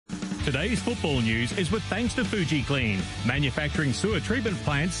Today's football news is with thanks to FujiClean, manufacturing sewer treatment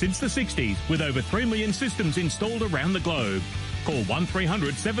plants since the 60s with over 3 million systems installed around the globe. Call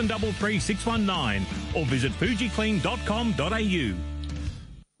 1300 733 619 or visit fujiclean.com.au.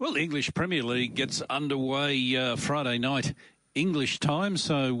 Well, the English Premier League gets underway Friday night English time,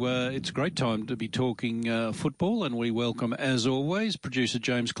 so it's a great time to be talking football, and we welcome, as always, producer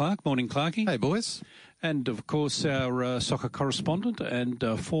James Clark. Morning, Clarkie. Hey, boys. And, of course, our soccer correspondent and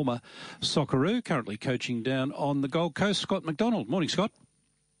former Socceroo, currently coaching down on the Gold Coast, Scott McDonald. Morning, Scott.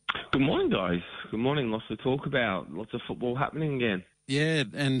 Good morning, guys. Good morning. Lots to talk about. Lots of football happening again. Yeah,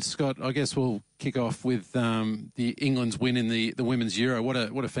 and Scott, I guess we'll kick off with the England's win in the Women's Euro. What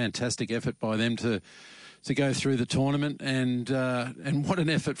a fantastic effort by them to go through the tournament, and what an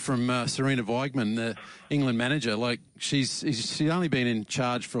effort from Sarina Wiegman, the England manager. Like she's only been in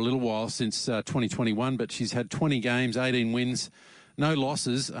charge for a little while, since 2021, but she's had 20 games, 18 wins, no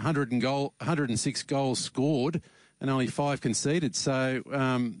losses, 106 goals scored, and only 5 conceded. So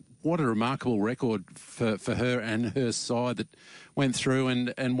what a remarkable record for her and her side that went through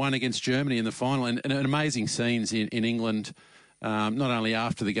and won against Germany in the final, and amazing scenes in England, not only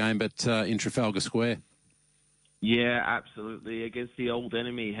after the game but in Trafalgar Square. Yeah, absolutely. Against the old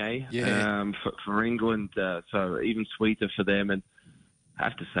enemy, hey? Yeah. For England, so even sweeter for them. And I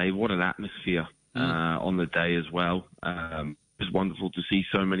have to say, what an atmosphere on the day as well. It was wonderful to see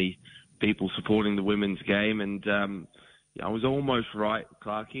so many people supporting the women's game. And I was almost right,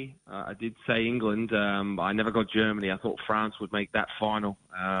 Clarkie. I did say England. I never got Germany. I thought France would make that final,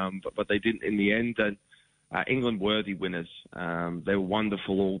 but they didn't in the end. And England worthy winners. They were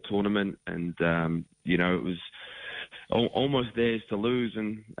wonderful all tournament, and it was almost theirs to lose.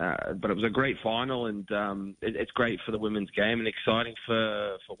 And but it was a great final, and it's great for the women's game and exciting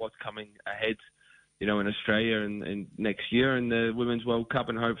for what's coming ahead. In Australia and next year in the Women's World Cup,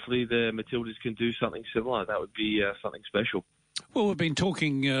 and hopefully the Matildas can do something similar. That would be something special. Well, we've been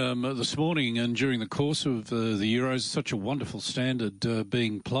talking this morning and during the course of the Euros, such a wonderful standard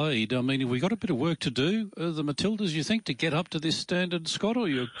being played. I mean, have we got a bit of work to do, the Matildas, you think, to get up to this standard, Scott, or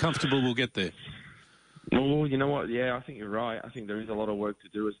you're comfortable we'll get there? Well, you know what? Yeah, I think you're right. I think there is a lot of work to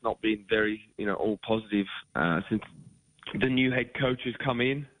do. It's not been very, all positive since the new head coach has come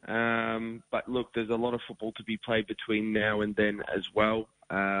in. But look, there's a lot of football to be played between now and then as well.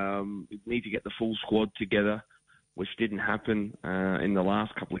 We need to get the full squad together, which didn't happen in the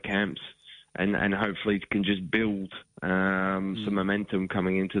last couple of camps, and hopefully it can just build some momentum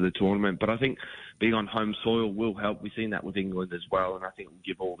coming into the tournament. But I think being on home soil will help. We've seen that with England as well, and I think we'll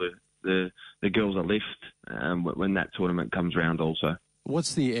give all the girls a lift when that tournament comes round also.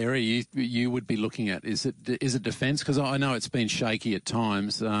 What's the area you would be looking at? Is it defence? Because I know it's been shaky at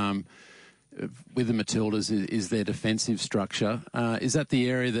times with the Matildas. Is their defensive structure? Is that the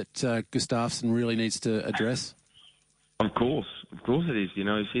area that Gustafsson really needs to address? Of course it is.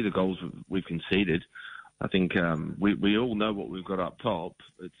 You see the goals we've conceded. I think we all know what we've got up top.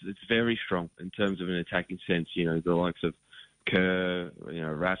 It's very strong in terms of an attacking sense. The likes of Kerr,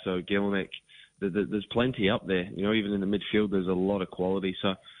 Rasso, Gilnick. There's plenty up there. Even in the midfield, there's a lot of quality.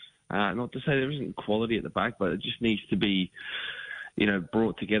 So, not to say there isn't quality at the back, but it just needs to be,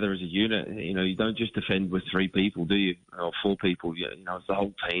 brought together as a unit. You don't just defend with 3 people, do you? Or 4 people. It's the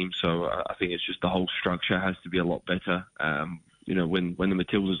whole team. So I think it's just the whole structure has to be a lot better. When the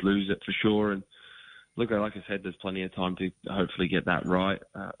Matildas lose it for sure. And look, like I said, there's plenty of time to hopefully get that right.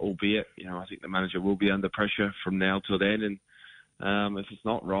 Albeit, I think the manager will be under pressure from now till then. And if it's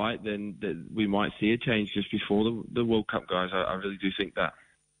not right, then we might see a change just before the World Cup, guys. I really do think that.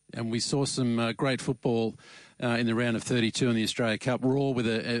 And we saw some great football in the round of 32 in the Australia Cup. Raw with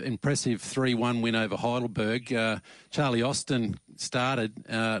an impressive 3-1 win over Heidelberg. Charlie Austin started,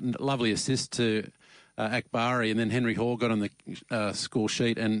 lovely assist to Akbari, and then Henry Hall got on the score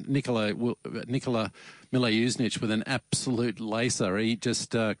sheet, and Nikola Milajuznic with an absolute lacer. He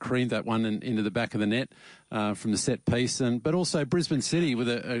just creamed that one into the back of the net from the set piece, but also Brisbane City with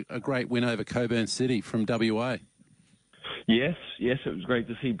a great win over Coburn City from WA. Yes, it was great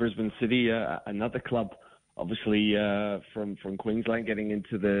to see Brisbane City, another club, obviously from Queensland, getting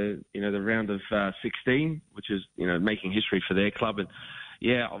into the round of 16, which is making history for their club. And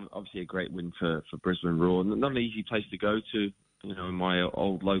yeah, obviously a great win for Brisbane Roar. Not an easy place to go to, in my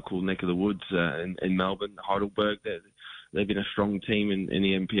old local neck of the woods in Melbourne, Heidelberg. They've been a strong team in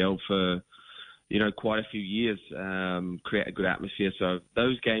the NPL for quite a few years, create a good atmosphere. So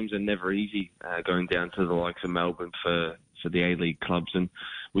those games are never easy, going down to the likes of Melbourne for for the A-League clubs. And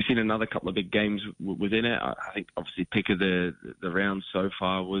we've seen another couple of big games within it. I think obviously pick of the round so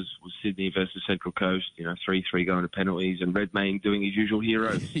far was Sydney versus Central Coast. 3-3 going to penalties, and Redmayne doing his usual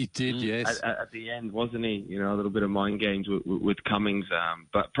hero. He did, yes. At the end, wasn't he? A little bit of mind games with Cummings.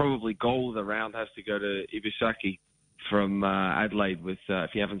 But probably goal of the round has to go to Ibisaki from Adelaide. With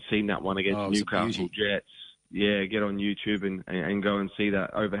if you haven't seen that one against Newcastle Jets, get on YouTube and go and see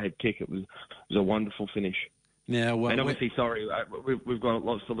that overhead kick. It was a wonderful finish. Now, and obviously, we've got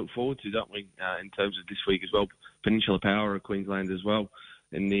lots to look forward to, don't we? In terms of this week as well, Peninsula Power of Queensland as well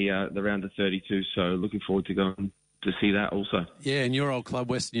in the round of 32. So looking forward to going to see that also. Yeah, and your old club,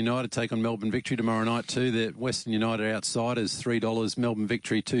 Western United, take on Melbourne Victory tomorrow night too. The Western United outsiders, $3. Melbourne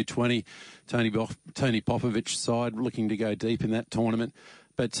Victory, $2.20. Tony Popovic's side looking to go deep in that tournament.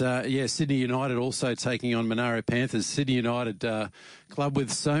 But, Sydney United also taking on Monaro Panthers. Sydney United, club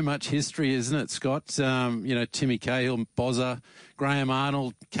with so much history, isn't it, Scott? Timmy Cahill, Bozza, Graham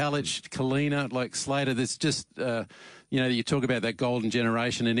Arnold, Kalich, Kalina, like Slater. There's just, you talk about that golden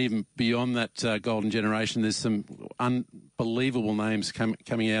generation, and even beyond that golden generation, there's some unbelievable names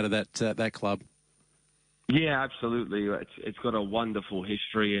coming out of that club. Yeah, absolutely. It's got a wonderful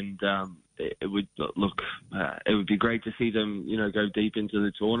history, and it would it would be great to see them, go deep into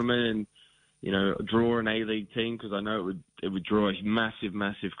the tournament and, draw an A-League team, because I know it would draw a massive,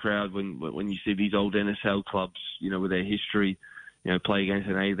 massive crowd when you see these old NSL clubs, with their history, play against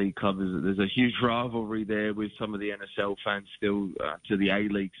an A-League club. There's a huge rivalry there with some of the NSL fans still to the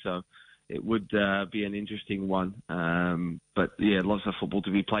A-League, so it would be an interesting one. But lots of football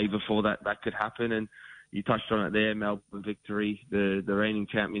to be played before that could happen. And you touched on it there, Melbourne Victory, the reigning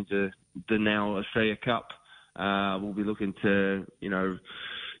champions of the now Australia Cup, will be looking to,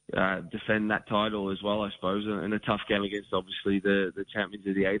 defend that title as well, I suppose, in a tough game against, obviously, the champions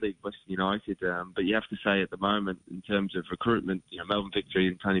of the A-League, Western United. But you have to say at the moment, in terms of recruitment, Melbourne Victory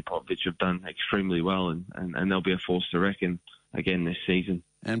and Tony Popovic have done extremely well, and they'll be a force to reckon again this season.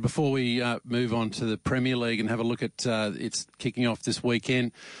 And before we move on to the Premier League and have a look at it's kicking off this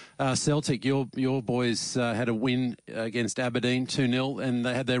weekend, Celtic, your boys had a win against Aberdeen 2-0, and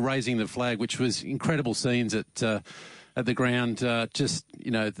they're raising the flag, which was incredible scenes at the ground.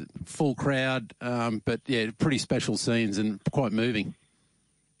 The full crowd, but pretty special scenes and quite moving.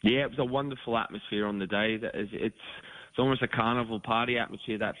 Yeah, it was a wonderful atmosphere on the day. It's almost a carnival party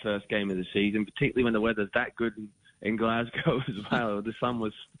atmosphere, that first game of the season, particularly when the weather's that good in Glasgow as well. The sun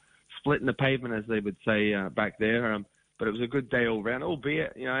was splitting the pavement, as they would say back there. But it was a good day all round,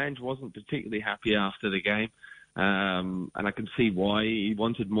 albeit, Ange wasn't particularly happy after the game. And I can see why. He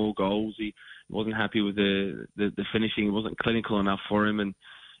wanted more goals. He wasn't happy with the finishing. It wasn't clinical enough for him. And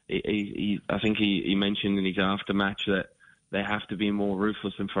I think he mentioned in his aftermatch that they have to be more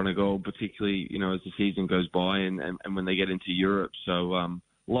ruthless in front of goal, particularly, as the season goes by and when they get into Europe. So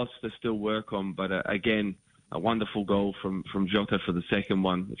lots to still work on. But again, a wonderful goal from Jota for the second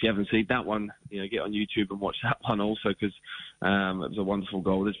one. If you haven't seen that one, get on YouTube and watch that one also, because it was a wonderful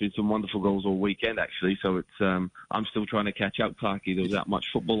goal. There's been some wonderful goals all weekend, actually. So it's I'm still trying to catch up, Clarkie. There was that much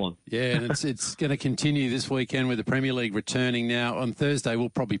football on. Yeah, and it's going to continue this weekend with the Premier League returning now. On Thursday, we'll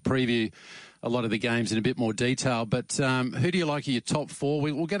probably preview a lot of the games in a bit more detail. But who do you like are your top four?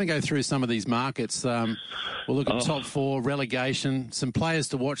 We're going to go through some of these markets. We'll look at top four, relegation, some players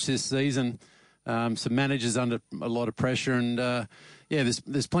to watch this season. Some managers under a lot of pressure, and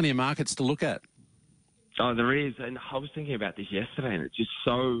there's plenty of markets to look at. Oh, there is, and I was thinking about this yesterday, and it's just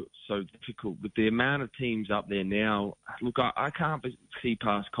so difficult with the amount of teams up there now. Look, I can't see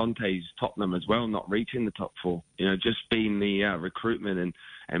past Conte's Tottenham as well not reaching the top four. Just being the recruitment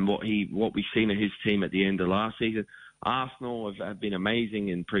and what we've seen of his team at the end of last season. Arsenal have been amazing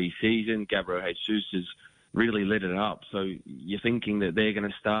in pre-season. Gabriel Jesus has really lit it up, so you're thinking that they're going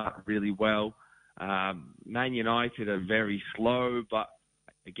to start really well. Man United are very slow, but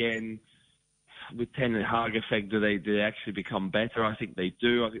again, with Ten Hag effect, do they actually become better? I think they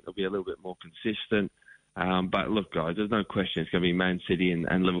do. I think they'll be a little bit more consistent. But look, guys, there's no question it's going to be Man City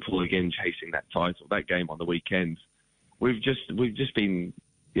and Liverpool again chasing that title. That game on the weekend, we've just been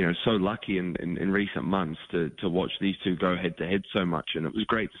so lucky in recent months to watch these two go head to head so much, and it was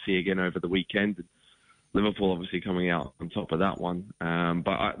great to see again over the weekend. Liverpool obviously coming out on top of that one.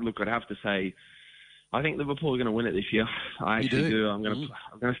 But I'd have to say, I think Liverpool are going to win it this year. I actually do. I'm going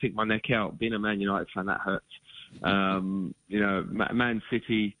to stick my neck out. Being a Man United fan, that hurts. Man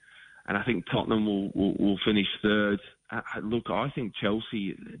City, and I think Tottenham will finish third. Look, I think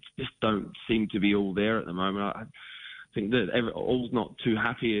Chelsea just don't seem to be all there at the moment. I think that all's not too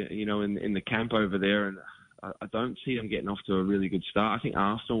happy, in the camp over there, and I don't see them getting off to a really good start. I think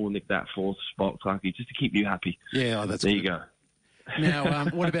Arsenal will nick that 4th spot, Clarkie, just to keep you happy. Yeah, that's there good. You go. Now,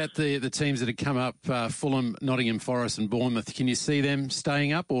 what about the teams that have come up, Fulham, Nottingham Forest and Bournemouth? Can you see them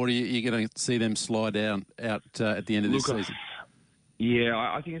staying up, or are you going to see them slide down out at the end of this season? Yeah,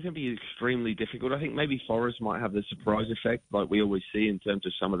 I think it's going to be extremely difficult. I think maybe Forest might have the surprise effect like we always see in terms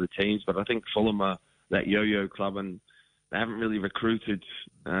of some of the teams, but I think Fulham are that yo-yo club and they haven't really recruited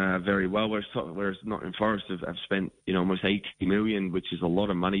very well, whereas Nottingham Forest have spent almost 80 million, which is a lot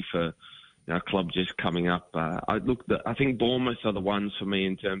of money for a club just coming up. I think Bournemouth are the ones for me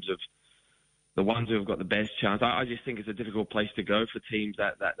in terms of the ones who have got the best chance. I just think it's a difficult place to go for teams,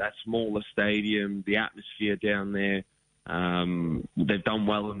 that smaller stadium, the atmosphere down there. They've done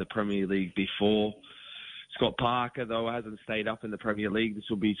well in the Premier League before. Scott Parker, though, hasn't stayed up in the Premier League. This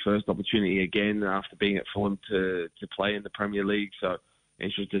will be his first opportunity again after being at Fulham to play in the Premier League. So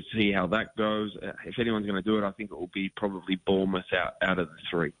interested to see how that goes. If anyone's going to do it, I think it will be probably Bournemouth out of the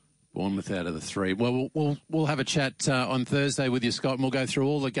 3. Bournemouth out of the 3. Well, we'll have a chat on Thursday with you, Scott, and we'll go through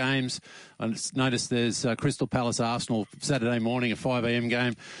all the games. I noticed there's Crystal Palace Arsenal Saturday morning, a 5 a.m.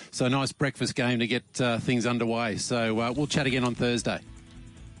 game. So a nice breakfast game to get things underway. So we'll chat again on Thursday.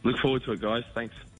 Look forward to it, guys. Thanks.